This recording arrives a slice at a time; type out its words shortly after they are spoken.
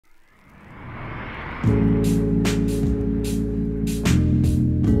What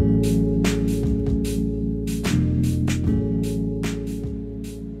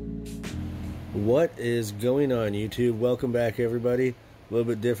is going on, YouTube? Welcome back, everybody. A little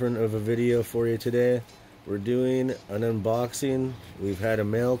bit different of a video for you today. We're doing an unboxing. We've had a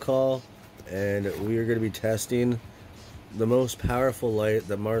mail call and we are going to be testing the most powerful light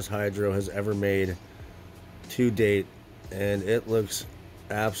that Mars Hydro has ever made to date, and it looks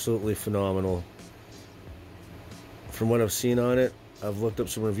absolutely phenomenal. From what I've seen on it, I've looked up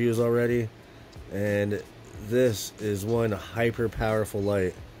some reviews already, and this is one hyper powerful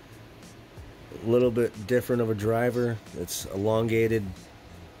light. A little bit different of a driver. It's elongated.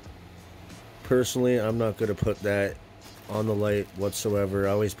 Personally, I'm not going to put that on the light whatsoever.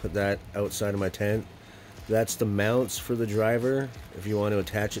 I always put that outside of my tent. That's the mounts for the driver if you want to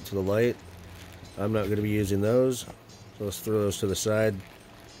attach it to the light. I'm not going to be using those, so let's throw those to the side.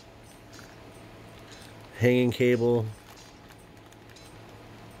 Hanging cable,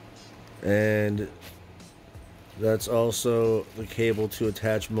 and that's also the cable to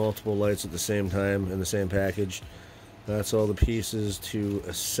attach multiple lights at the same time in the same package. That's all the pieces to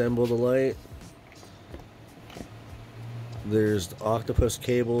assemble the light. There's the octopus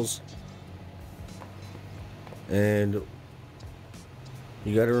cables, and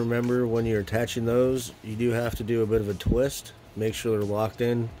you got to remember when you're attaching those, you do have to do a bit of a twist. Make sure they're locked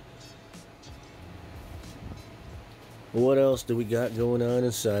in. What else do we got going on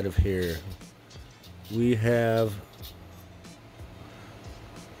inside of here? We have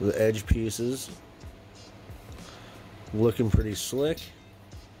the edge pieces looking pretty slick.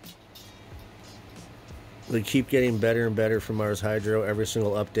 They keep getting better and better from Mars Hydro every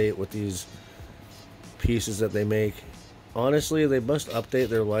single update with these pieces that they make. Honestly, they must update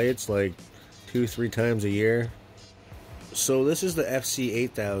their lights like 2-3 times a year. So this is the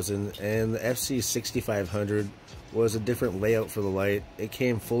FC-8000, and the FC-6500 was a different layout for the light. It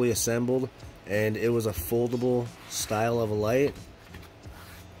came fully assembled, and it was a foldable style of a light.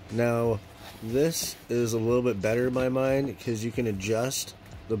 Now, this is a little bit better in my mind because you can adjust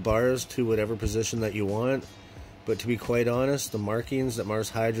the bars to whatever position that you want. But to be quite honest, the markings that Mars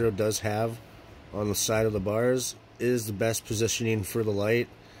Hydro does have on the side of the bars is the best positioning for the light.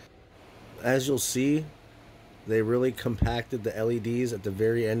 As you'll see, they really compacted the LEDs at the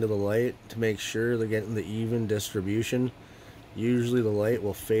very end of the light to make sure they're getting the even distribution. Usually the light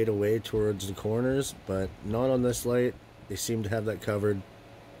will fade away towards the corners, but not on this light. They seem to have that covered.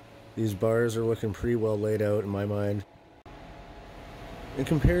 These bars are looking pretty well laid out in my mind. In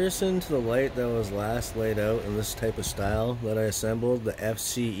comparison to the light that was last laid out in this type of style that I assembled, the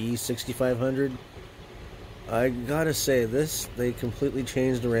FC-6500, I gotta say this, they completely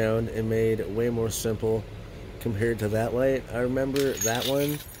changed around and made it way more simple compared to that light. I remember that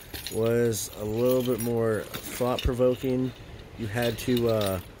one was a little bit more thought-provoking. You had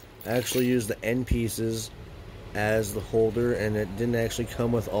to actually use the end pieces as the holder, and it didn't actually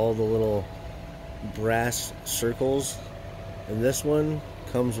come with all the little brass circles. And this one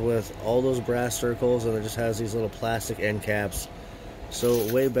comes with all those brass circles, and it just has these little plastic end caps.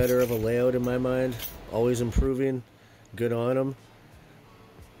 So way better of a layout in my mind. Always improving. Good on them.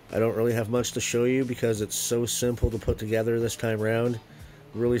 I don't really have much to show you because it's so simple to put together this time around.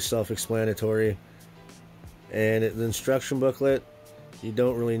 Really self-explanatory. And the instruction booklet, you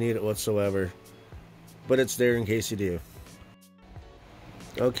don't really need it whatsoever. But it's there in case you do.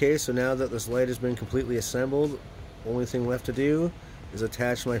 Okay, so now that this light has been completely assembled, only thing left to do is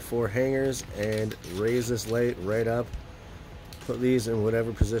attach my 4 hangers and raise this light right up. Put these in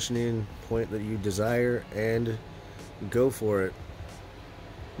whatever positioning point that you desire and go for it.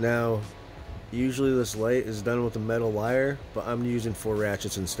 Now, usually this light is done with a metal wire, but I'm using 4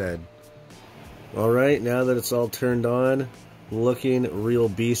 ratchets instead. Alright, now that it's all turned on, looking real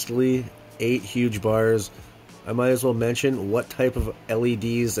beastly, 8 huge bars. I might as well mention what type of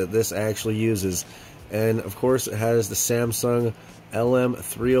LEDs that this actually uses. And of course it has the Samsung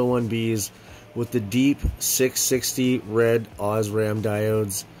LM301Bs with the deep 660 red Osram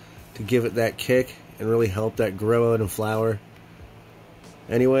diodes to give it that kick and really help that grow out and flower.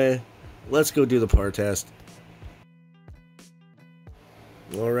 Anyway, let's go do the par test.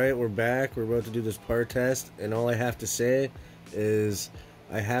 Alright, we're back. We're about to do this par test, and all I have to say is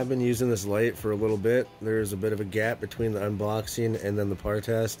I have been using this light for a little bit. There's a bit of a gap between the unboxing and then the par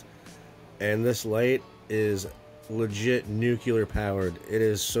test, and this light is legit nuclear powered. It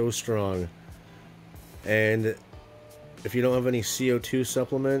is so strong, and if you don't have any CO2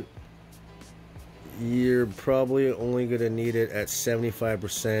 supplement, you're probably only going to need it at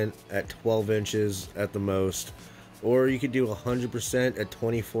 75% at 12 inches at the most, or you could do 100% at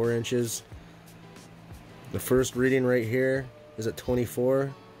 24 inches. The first reading right here is at 24,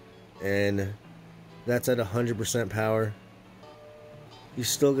 and that's at 100% power. You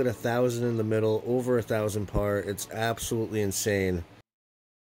still get 1,000 in the middle, over 1,000 par. It's absolutely insane.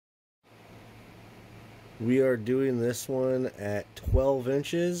 We are doing this one at 12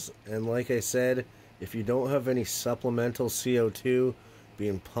 inches, and like I said, if you don't have any supplemental CO2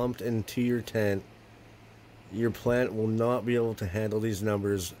 being pumped into your tent, your plant will not be able to handle these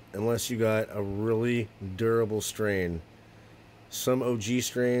numbers unless you got a really durable strain. Some OG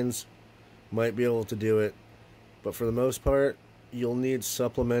strains might be able to do it, but for the most part, you'll need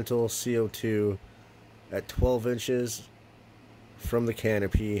supplemental CO2 at 12 inches from the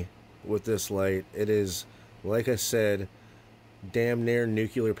canopy with this light. It is, like I said, damn near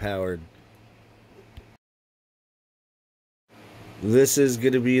nuclear powered. This is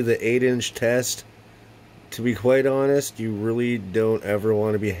going to be the 8-inch test. To be quite honest, you really don't ever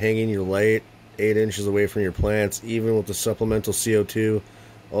want to be hanging your light 8 inches away from your plants, even with the supplemental CO2.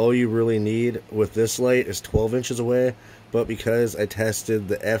 All you really need with this light is 12 inches away, but because I tested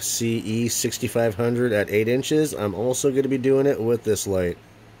the FC-8000 at 8 inches, I'm also going to be doing it with this light.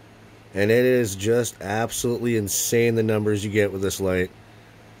 And it is just absolutely insane the numbers you get with this light.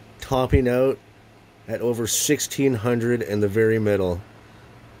 Topping out at over 1,600 in the very middle.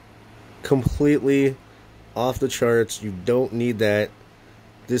 Completely off the charts. You don't need that.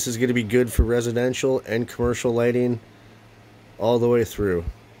 This is going to be good for residential and commercial lighting all the way through.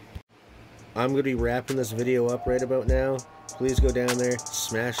 I'm going to be wrapping this video up right about now. Please go down there,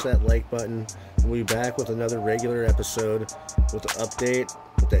 smash that like button. We'll be back with another regular episode with an update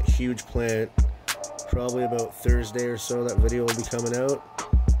with that huge plant. Probably about Thursday or so that video will be coming out.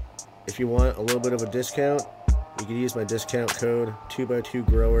 If you want a little bit of a discount, you can use my discount code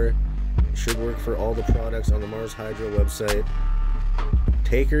 2x2grower. It should work for all the products on the Mars Hydro website.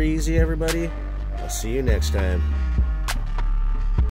 Take her easy, everybody. I'll see you next time.